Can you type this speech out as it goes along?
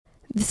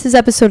This is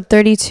episode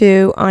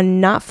 32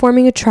 on not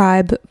forming a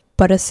tribe,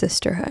 but a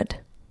sisterhood.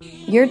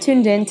 You're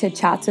tuned in to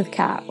Chats with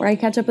Kat, where I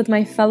catch up with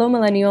my fellow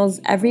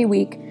millennials every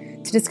week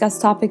to discuss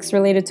topics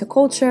related to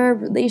culture,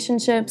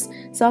 relationships,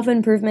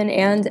 self-improvement,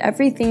 and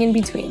everything in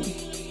between.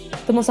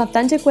 The most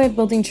authentic way of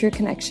building true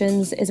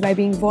connections is by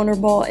being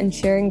vulnerable and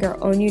sharing our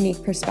own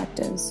unique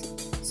perspectives.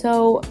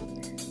 So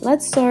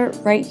let's start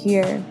right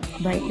here,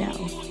 right now.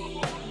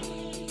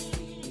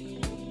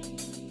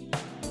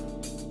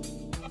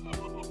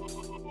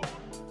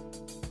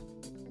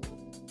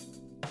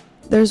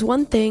 There's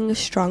one thing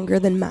stronger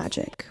than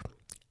magic: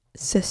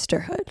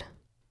 sisterhood.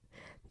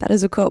 That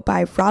is a quote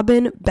by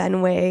Robin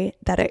Benway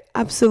that I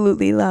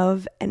absolutely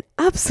love and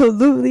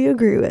absolutely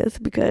agree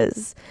with,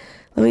 because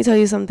let me tell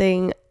you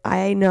something.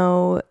 I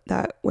know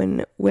that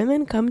when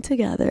women come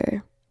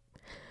together,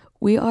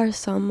 we are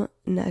some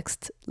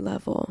next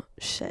level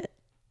shit.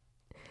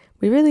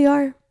 We really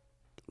are.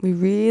 We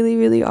really,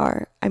 really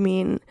are. I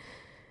mean,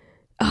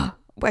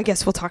 I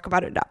guess we'll talk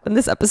about it now in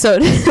this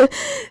episode.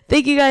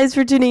 Thank you guys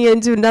for tuning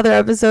in to another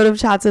episode of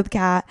Chats with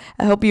Kat.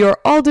 I hope you are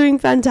all doing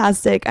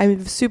fantastic.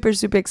 I'm super,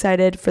 super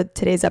excited for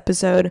today's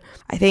episode.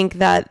 I think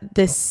that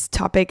this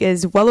topic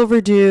is well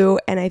overdue,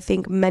 and I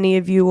think many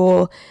of you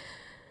will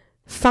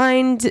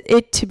find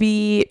it to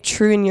be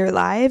true in your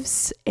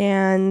lives.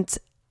 And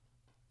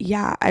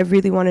yeah, I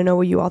really want to know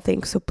what you all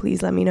think. So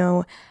please let me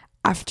know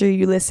after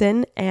you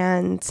listen,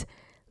 and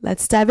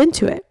let's dive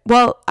into it.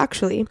 Well,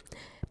 actually,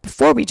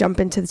 before we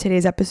jump into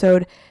today's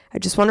episode, I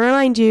just want to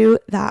remind you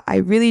that I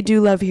really do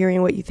love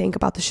hearing what you think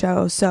about the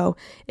show. So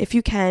if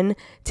you can,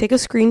 take a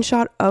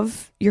screenshot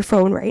of your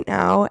phone right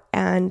now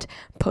and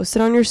post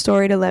it on your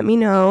story to let me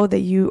know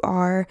that you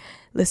are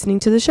listening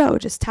to the show.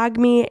 Just tag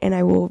me and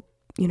I will,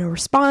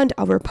 respond.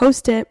 I'll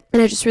repost it.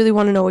 And I just really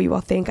want to know what you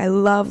all think. I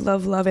love,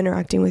 love, love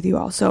interacting with you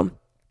all. So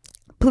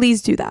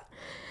please do that.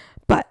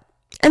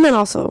 And then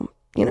also,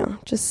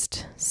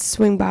 just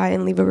swing by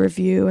and leave a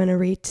review and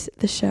rate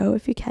the show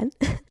if you can.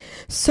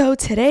 So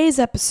today's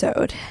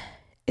episode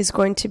is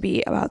going to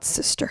be about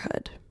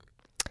sisterhood.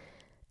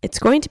 It's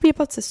going to be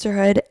about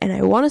sisterhood, and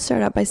I want to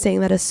start out by saying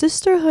that a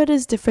sisterhood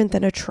is different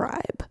than a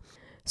tribe.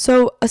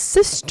 So a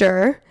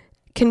sister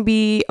can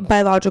be a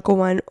biological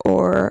one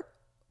or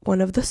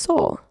one of the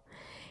soul.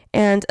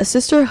 And a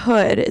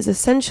sisterhood is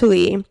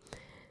essentially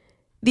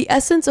the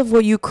essence of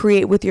what you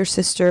create with your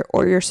sister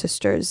or your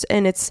sisters.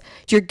 And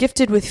you're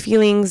gifted with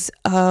feelings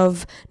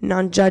of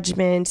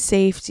non-judgment,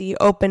 safety,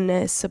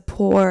 openness,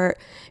 support,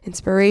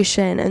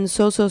 inspiration, and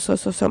so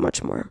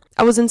much more.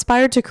 I was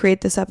inspired to create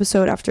this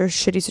episode after a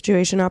shitty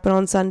situation happened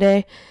on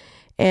Sunday.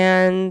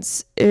 And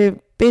it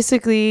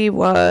basically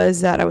was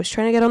that I was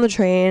trying to get on the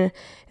train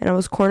and I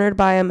was cornered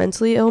by a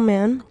mentally ill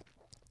man.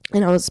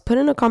 And I was put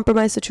in a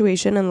compromised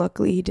situation, and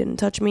luckily he didn't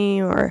touch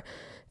me or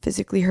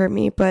physically hurt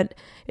me, but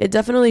it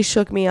definitely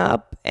shook me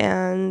up,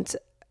 and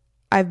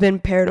I've been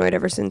paranoid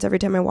ever since. Every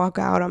time I walk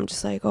out, I'm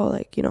just like,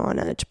 on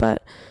edge.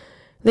 But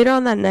later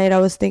on that night, I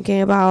was thinking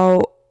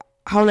about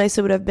how nice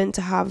it would have been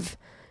to have,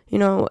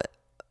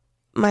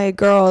 my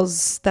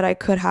girls that I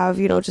could have,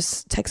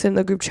 just text in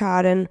the group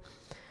chat,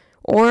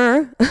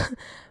 or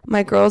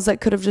my girls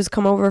that could have just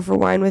come over for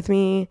wine with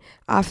me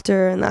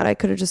after, and that I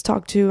could have just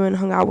talked to and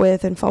hung out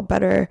with and felt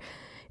better.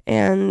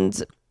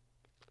 And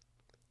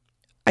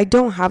I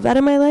don't have that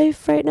in my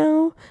life right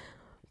now,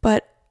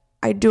 but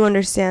I do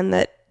understand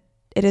that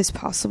it is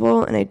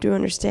possible, and I do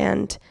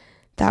understand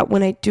that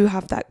when I do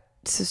have that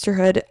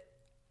sisterhood,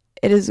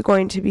 it is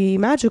going to be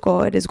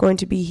magical. It is going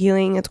to be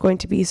healing. It's going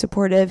to be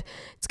supportive.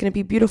 It's going to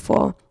be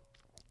beautiful.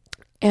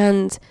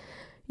 And,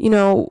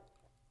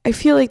 I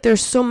feel like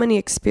there's so many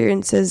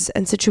experiences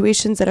and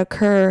situations that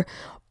occur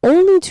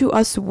only to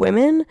us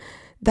women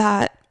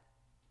that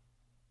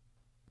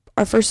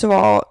are, first of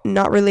all,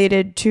 not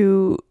related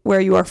to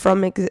where you are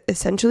from,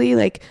 essentially.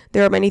 Like,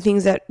 there are many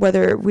things that,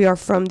 whether we are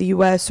from the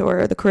US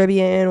or the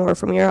Caribbean or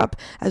from Europe,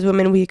 as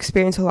women, we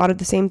experience a lot of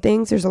the same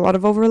things. There's a lot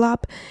of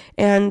overlap.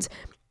 And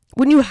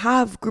when you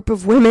have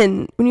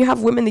women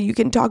that you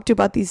can talk to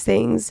about these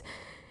things,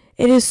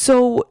 it is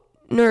so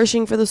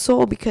nourishing for the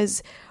soul,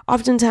 because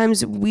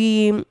oftentimes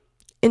we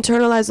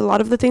internalize a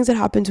lot of the things that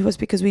happen to us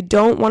because we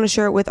don't want to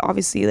share it with,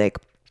 obviously, like,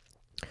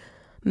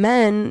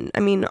 men. I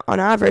mean,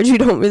 on average, we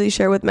don't really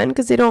share with men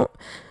because they don't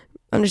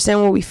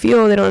understand what we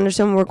feel. They don't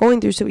understand what we're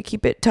going through. So we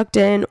keep it tucked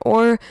in,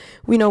 or,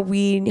 we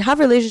have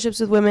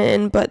relationships with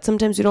women, but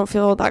sometimes we don't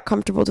feel that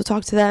comfortable to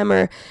talk to them,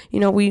 or,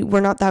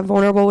 we're not that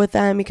vulnerable with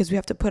them because we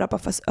have to put up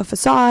a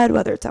facade,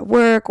 whether it's at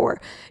work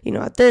or,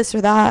 at this or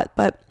that.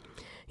 But,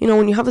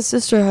 when you have a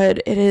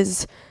sisterhood, it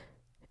is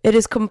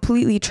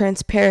completely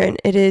transparent.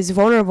 It is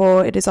vulnerable.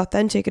 It is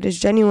authentic. It is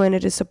genuine.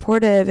 It is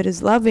supportive. It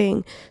is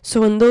loving.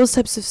 So in those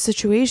types of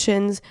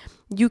situations,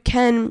 you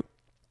can,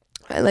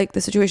 like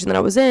the situation that I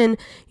was in,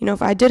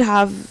 if I did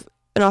have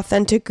an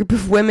authentic group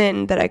of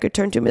women that I could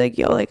turn to and be like,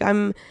 yo, like,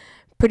 I'm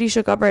pretty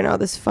shook up right now.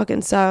 This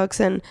fucking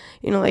sucks. And,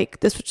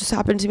 this would just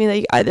happen to me.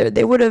 Like, either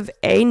they would have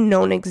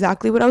known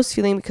exactly what I was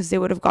feeling because they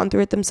would have gone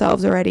through it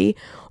themselves already,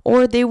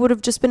 or they would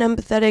have just been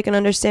empathetic and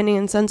understanding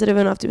and sensitive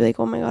enough to be like,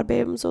 oh my God,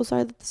 babe, I'm so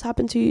sorry that this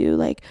happened to you.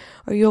 Like,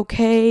 are you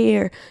okay?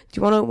 Or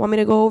do you want me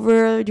to go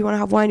over? Do you want to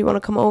have wine? Do you want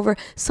to come over?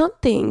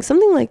 Something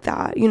like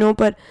that,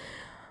 But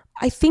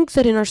I think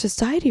that in our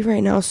society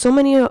right now, so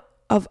many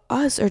of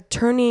us are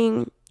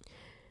turning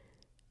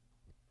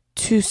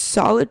to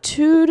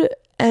solitude,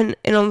 and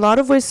in a lot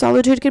of ways,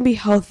 solitude can be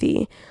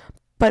healthy.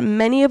 But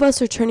many of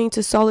us are turning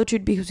to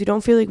solitude because we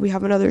don't feel like we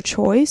have another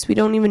choice. We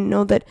don't even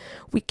know that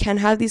we can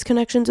have these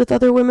connections with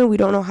other women. We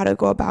don't know how to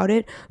go about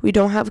it. We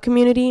don't have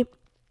community.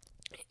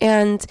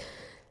 And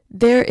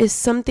there is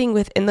something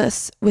within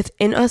us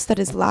that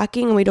is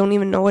lacking, and we don't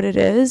even know what it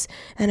is.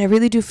 And I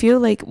really do feel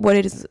like what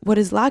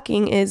is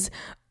lacking is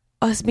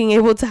us being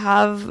able to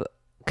have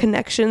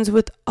connections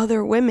with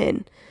other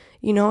women.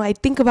 I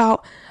think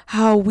about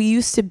how we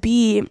used to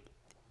be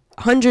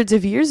hundreds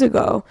of years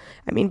ago.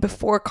 I mean,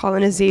 before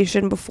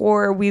colonization,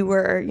 before we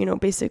were,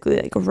 basically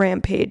like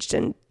rampaged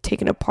and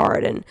taken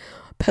apart and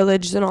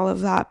pillaged and all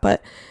of that.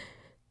 But,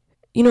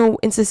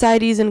 in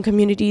societies and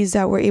communities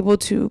that were able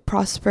to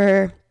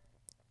prosper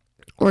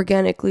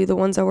organically, the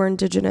ones that were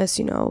indigenous,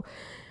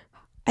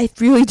 I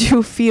really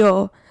do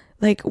feel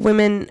like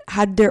women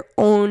had their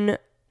own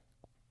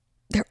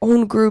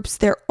groups,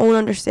 their own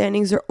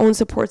understandings, their own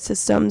support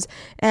systems.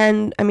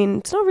 And I mean,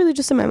 it's not really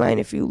just in my mind.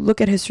 If you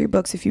look at history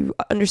books, if you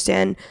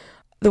understand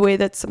the way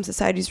that some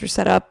societies were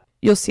set up,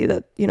 you'll see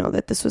that,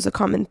 that this was a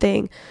common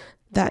thing,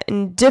 that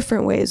in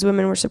different ways,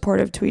 women were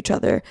supportive to each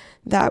other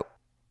that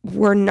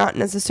were not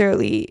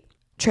necessarily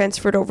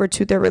transferred over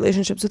to their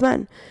relationships with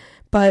men.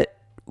 But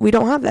we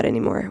don't have that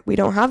anymore. We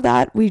don't have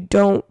that. We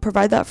don't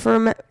provide that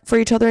for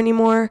each other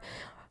anymore.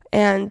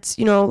 And,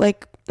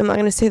 like, I'm not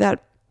going to say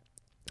that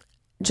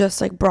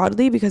just like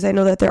broadly, because I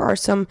know that there are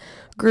some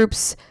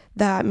groups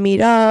that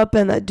meet up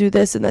and that do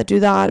this and that do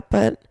that,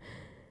 but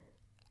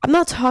I'm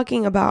not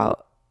talking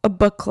about a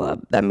book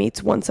club that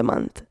meets once a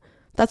month.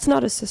 That's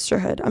not a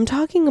sisterhood. I'm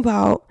talking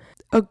about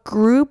a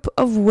group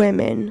of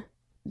women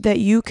that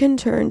you can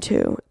turn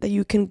to, that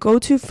you can go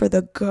to for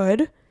the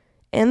good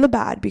and the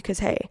bad, because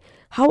hey,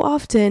 how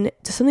often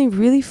does something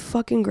really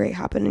fucking great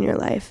happen in your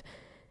life?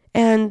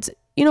 And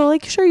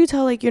like, sure, you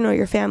tell like,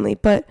 your family,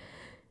 but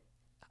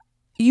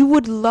you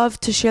would love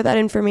to share that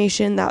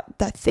information,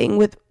 that thing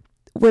with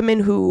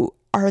women who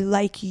are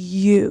like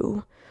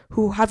you,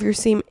 who have your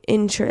same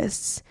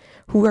interests,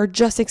 who are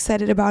just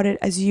excited about it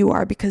as you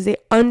are, because they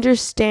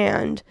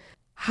understand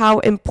how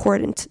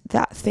important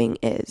that thing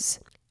is.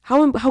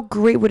 How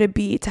great would it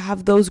be to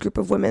have those group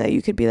of women that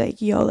you could be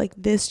like, yo, like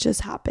this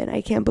just happened,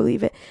 I can't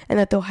believe it, and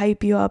that they'll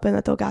hype you up and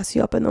that they'll gas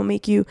you up and they'll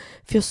make you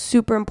feel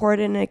super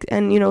important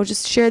and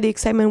just share the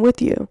excitement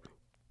with you.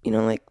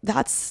 Like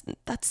that's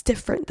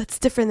different. That's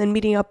different than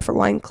meeting up for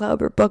wine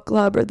club or book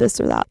club or this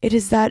or that. It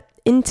is that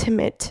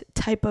intimate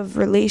type of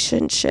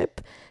relationship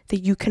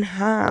that you can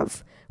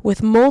have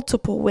with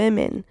multiple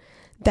women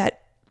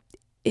that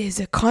is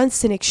a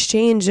constant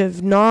exchange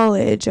of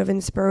knowledge, of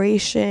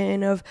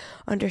inspiration, of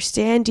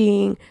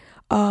understanding,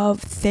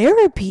 of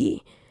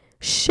therapy.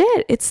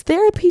 Shit, it's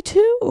therapy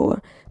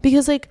too.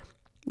 Because like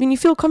when you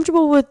feel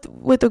comfortable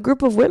with a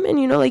group of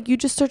women, like you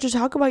just start to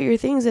talk about your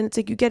things, and it's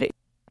like you get it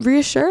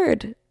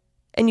reassured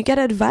and you get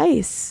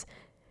advice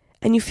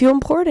and you feel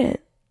important,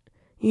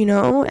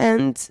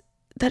 and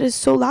that is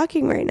so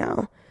lacking right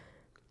now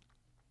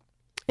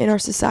in our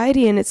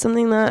society. And it's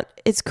something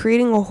that it's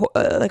creating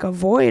a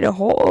void, a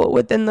hole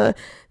within the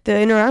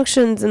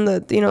interactions and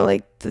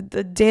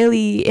the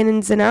daily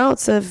ins and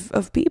outs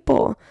of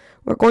people.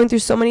 We're going through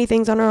so many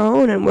things on our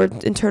own, and we're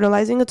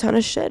internalizing a ton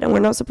of shit, and we're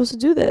not supposed to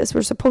do this.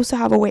 We're supposed to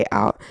have a way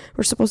out.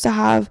 We're supposed to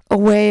have a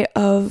way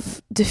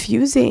of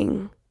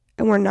diffusing,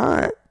 and we're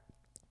not.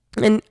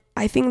 And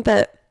I think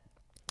that,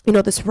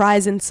 this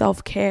rise in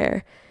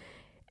self-care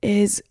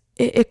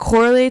it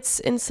correlates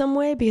in some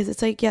way, because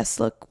it's like, yes,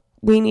 look,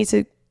 we need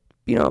to,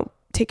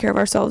 take care of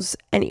ourselves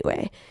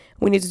anyway.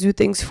 We need to do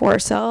things for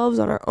ourselves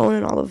on our own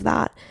and all of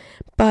that.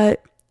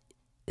 But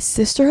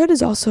sisterhood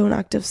is also an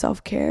act of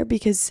self-care,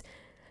 because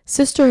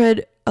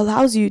sisterhood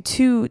allows you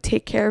to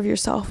take care of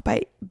yourself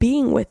by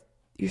being with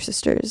your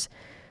sisters.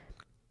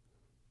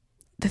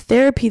 The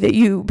therapy that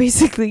you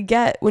basically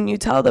get when you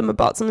tell them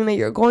about something that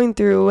you're going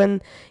through,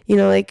 and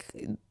like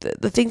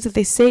the things that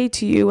they say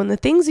to you, and the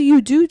things that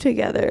you do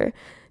together,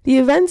 the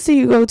events that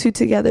you go to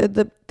together,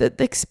 the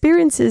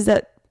experiences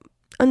that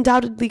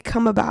undoubtedly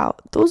come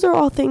about, those are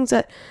all things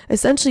that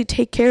essentially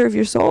take care of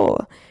your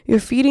soul. You're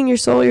feeding your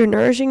soul, you're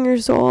nourishing your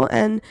soul.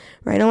 And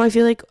right now I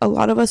feel like a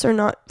lot of us are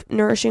not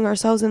nourishing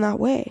ourselves in that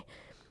way.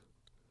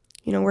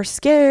 We're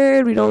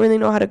scared. We don't really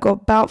know how to go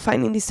about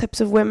finding these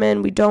types of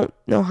women. We don't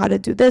know how to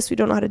do this. We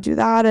don't know how to do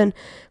that. And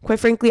quite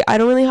frankly, I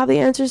don't really have the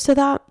answers to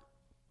that,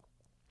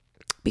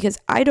 because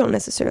I don't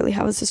necessarily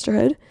have a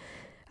sisterhood.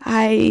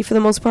 I, for the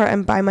most part,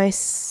 am by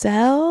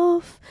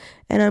myself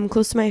and I'm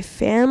close to my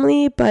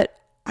family, but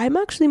I'm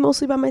actually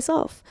mostly by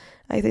myself.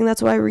 I think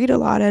that's why I read a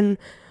lot, and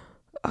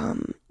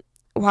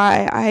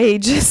why I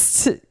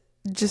just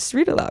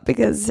read a lot,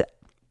 because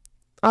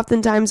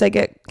oftentimes I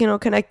get,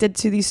 connected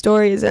to these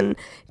stories and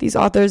these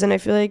authors, and I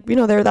feel like,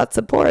 they're that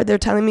support. They're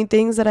telling me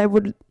things that I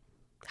would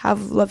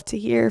have loved to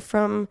hear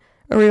from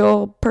a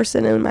real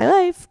person in my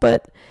life.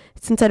 But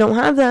since I don't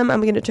have them,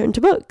 I'm going to turn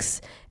to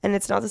books. And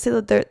it's not to say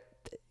that they're,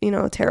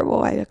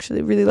 terrible. I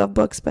actually really love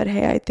books, but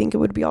hey, I think it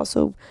would be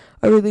also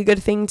a really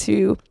good thing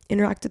to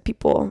interact with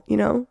people,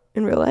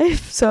 in real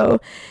life. So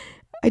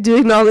I do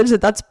acknowledge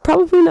that that's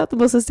probably not the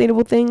most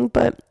sustainable thing,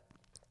 but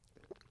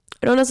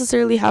I don't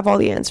necessarily have all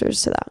the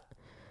answers to that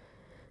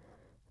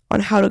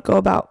on how to go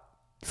about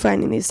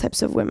finding these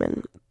types of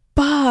women.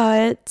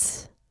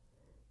 But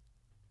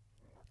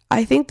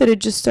I think that it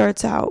just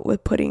starts out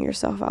with putting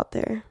yourself out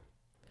there,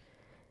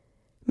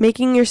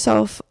 making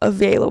yourself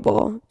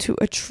available to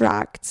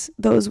attract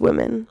those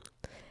women,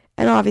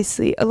 and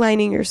obviously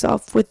aligning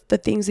yourself with the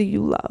things that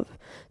you love.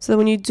 So that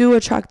when you do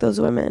attract those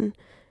women,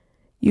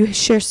 you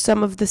share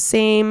some of the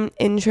same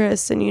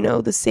interests and,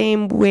 the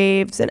same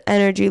waves and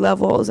energy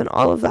levels and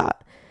all of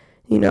that,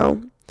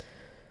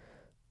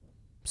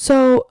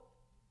 So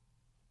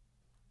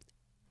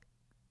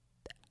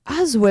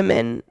as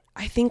women,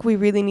 I think we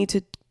really need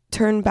to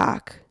turn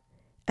back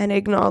and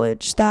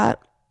acknowledge that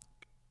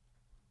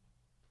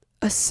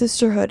a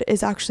sisterhood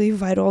is actually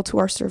vital to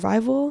our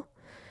survival.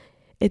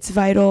 It's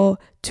vital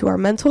to our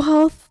mental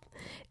health.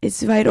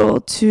 It's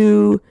vital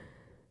to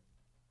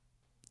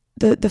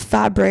the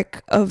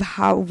fabric of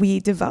how we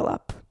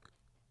develop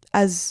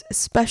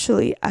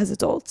especially as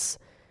adults,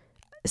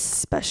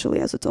 especially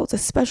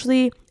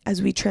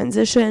as we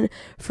transition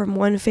from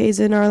one phase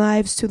in our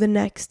lives to the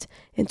next,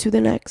 and to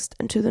the next,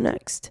 and to the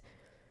next.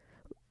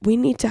 We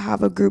need to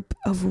have a group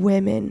of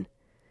women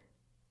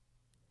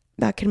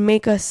that can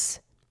make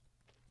us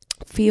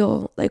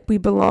feel like we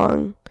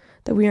belong,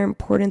 that we are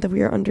important, that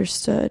we are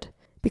understood.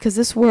 Because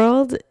this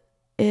world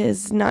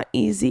is not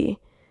easy.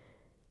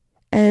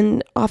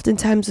 And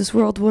oftentimes this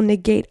world will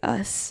negate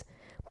us.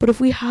 But if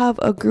we have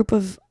a group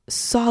of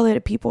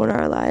solid people in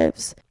our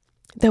lives,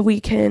 that we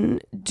can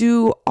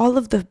do all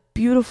of the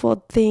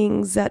beautiful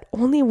things that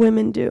only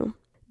women do,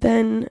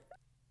 then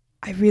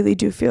I really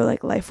do feel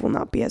like life will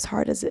not be as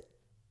hard as it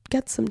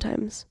gets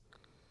sometimes.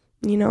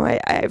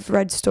 I've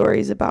read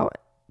stories about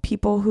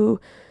people who,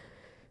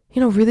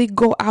 really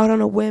go out on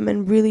a whim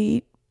and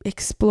really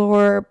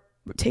explore,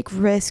 take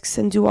risks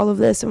and do all of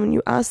this. And when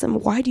you ask them,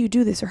 why do you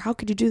do this? Or how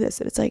could you do this?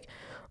 And it's like,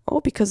 oh,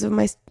 because of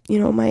my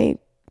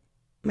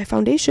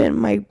foundation,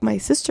 my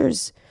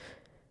sisters.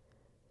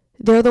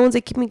 They're the ones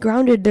that keep me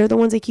grounded. They're the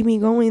ones that keep me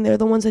going. They're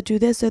the ones that do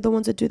this. They're the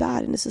ones that do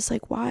that. And it's just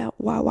like,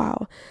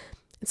 wow.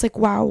 It's like,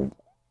 wow,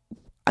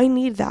 I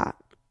need that.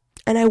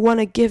 And I want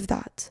to give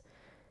that.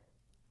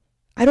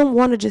 I don't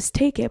want to just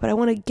take it, but I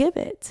want to give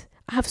it.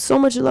 I have so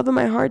much love in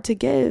my heart to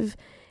give,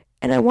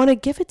 and I want to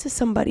give it to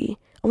somebody.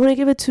 I want to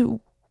give it to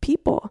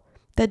people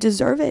that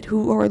deserve it,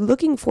 who are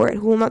looking for it,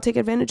 who will not take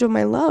advantage of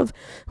my love,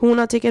 who will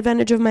not take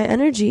advantage of my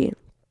energy.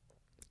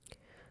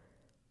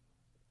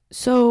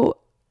 So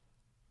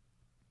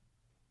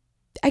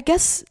I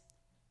guess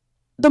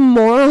the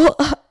moral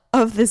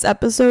of this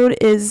episode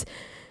is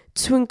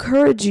to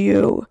encourage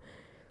you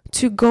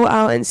to go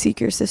out and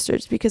seek your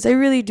sisters, because I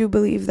really do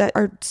believe that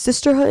our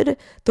sisterhood,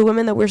 the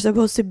women that we're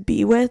supposed to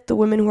be with, the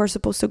women who are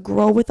supposed to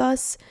grow with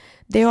us,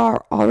 they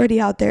are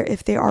already out there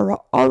if they are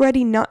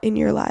already not in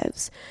your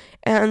lives.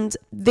 And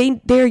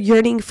they're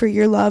yearning for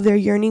your love, they're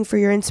yearning for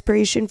your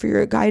inspiration, for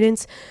your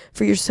guidance,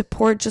 for your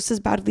support just as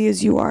badly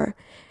as you are.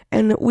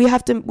 And we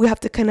have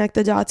to connect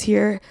the dots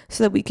here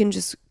so that we can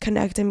just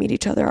connect and meet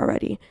each other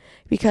already.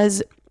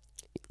 Because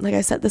like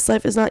I said, this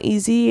life is not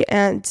easy,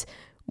 and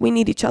we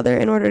need each other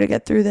in order to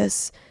get through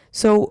this.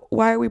 So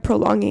why are we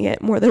prolonging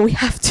it more than we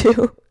have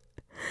to?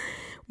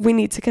 We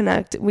need to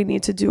connect. We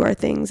need to do our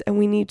things, and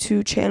we need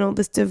to channel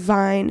this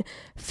divine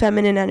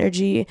feminine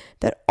energy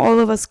that all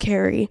of us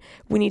carry.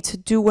 We need to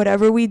do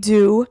whatever we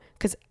do,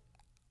 because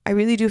I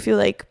really do feel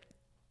like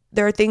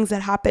there are things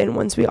that happen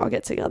once we all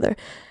get together.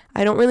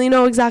 I don't really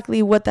know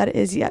exactly what that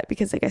is yet,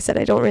 because like I said,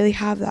 I don't really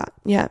have that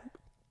yet.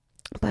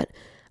 But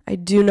I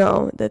do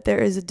know that there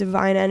is a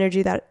divine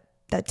energy that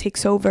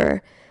takes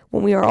over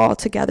when we are all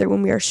together,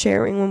 when we are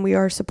sharing, when we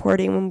are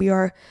supporting, when we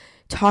are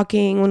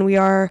talking, when we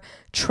are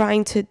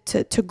trying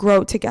to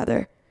grow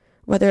together.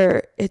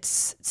 Whether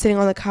it's sitting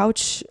on the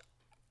couch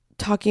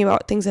talking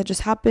about things that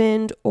just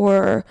happened,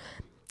 or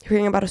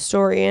hearing about a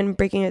story and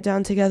breaking it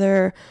down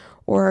together,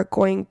 or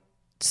going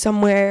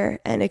somewhere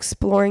and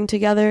exploring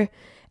together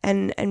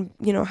and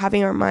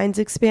having our minds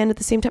expand at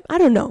the same time. I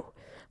don't know.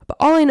 But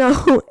all I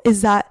know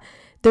is that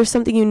there's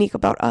something unique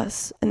about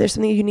us, and there's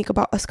something unique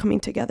about us coming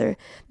together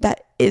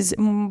that is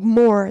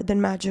more than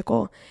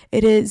magical.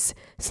 It is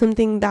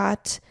something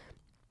that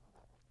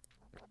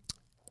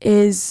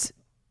is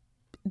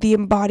the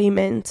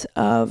embodiment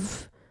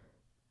of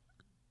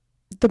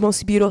the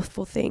most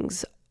beautiful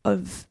things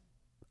of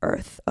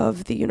Earth,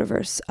 of the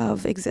universe,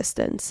 of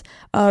existence,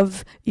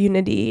 of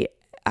unity,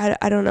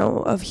 I don't know,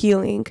 of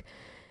healing.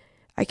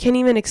 I can't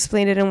even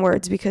explain it in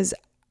words, because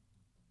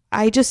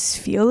I just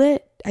feel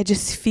it.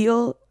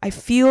 I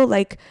feel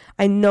like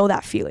I know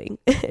that feeling,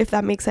 if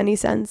that makes any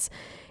sense.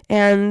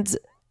 And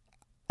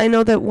I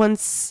know that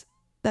once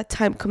that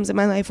time comes in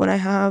my life when I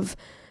have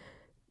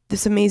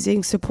this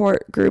amazing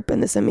support group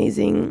and this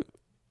amazing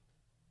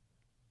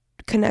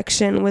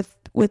connection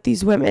with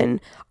these women,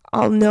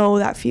 I'll know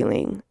that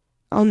feeling.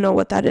 I'll know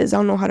what that is.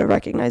 I'll know how to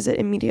recognize it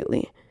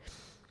immediately.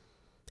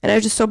 And I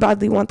just so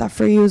badly want that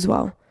for you as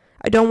well.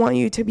 I don't want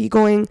you to be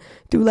going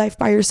through life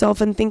by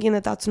yourself and thinking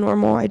that that's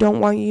normal. I don't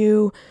want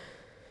you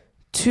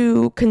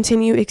to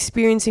continue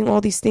experiencing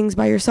all these things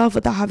by yourself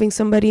without having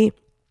somebody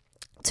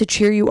to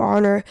cheer you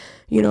on or,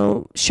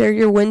 share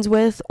your wins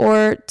with,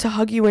 or to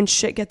hug you when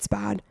shit gets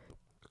bad.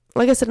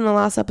 Like I said in the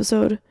last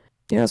episode,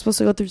 you're not supposed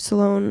to go through this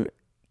alone.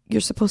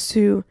 You're supposed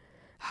to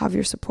have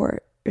your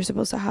support. You're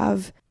supposed to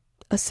have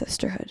a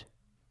sisterhood.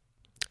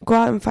 Go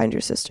out and find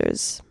your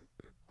sisters.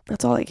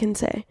 That's all I can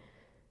say.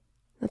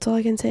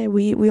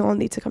 We all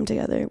need to come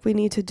together. We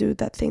need to do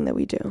that thing that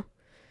we do,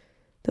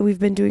 that we've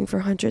been doing for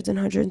hundreds and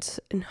hundreds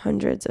and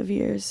hundreds of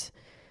years.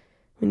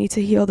 We need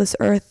to heal this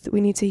earth. We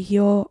need to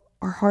heal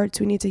our hearts.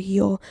 We need to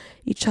heal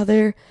each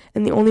other.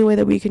 And the only way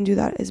that we can do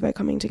that is by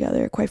coming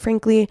together. Quite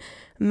frankly,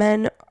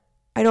 men,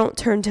 I don't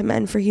turn to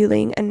men for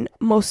healing, and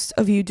most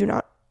of you do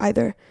not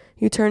either.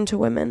 You turn to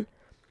women.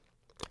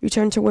 You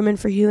turn to women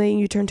for healing.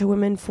 You turn to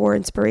women for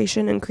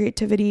inspiration and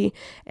creativity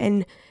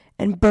and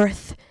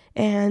birth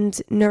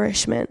and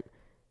nourishment.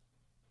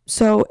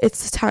 So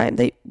it's time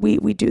that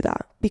we do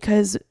that,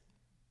 because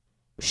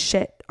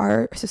shit,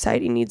 our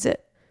society needs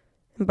it.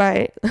 And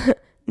by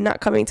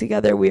not coming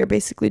together, we are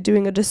basically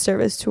doing a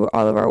disservice to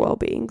all of our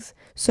well-beings.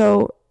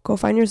 So go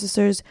find your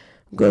sisters,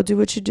 go do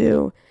what you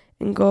do,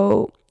 and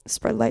go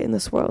spread light in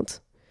this world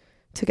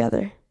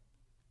together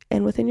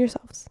and within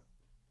yourselves.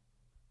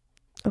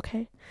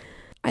 Okay?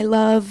 I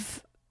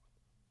love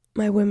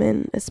my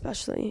women,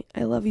 especially.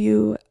 I love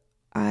you.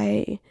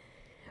 I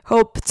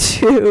hope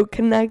to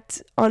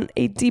connect on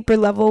a deeper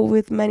level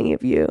with many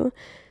of you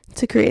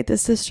to create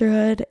this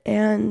sisterhood,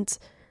 and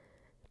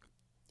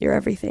you're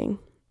everything.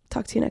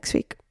 Talk to you next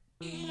week.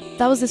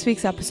 That was this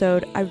week's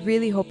episode. I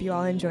really hope you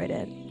all enjoyed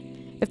it.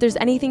 If there's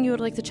anything you would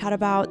like to chat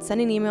about, send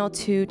an email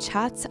to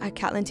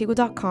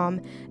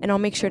chats@catlantigua.com and I'll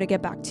make sure to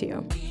get back to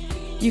you.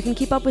 You can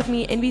keep up with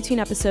me in between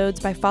episodes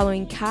by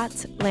following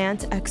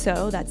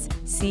CatLantXO, that's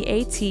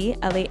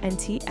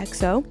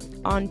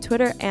CATLANTXO, on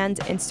Twitter and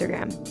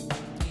Instagram.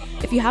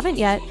 If you haven't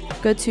yet,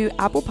 go to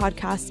Apple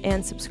Podcasts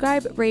and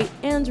subscribe, rate,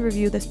 and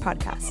review this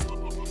podcast.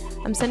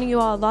 I'm sending you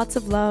all lots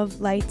of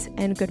love, light,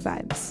 and good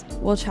vibes.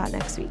 We'll chat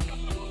next week.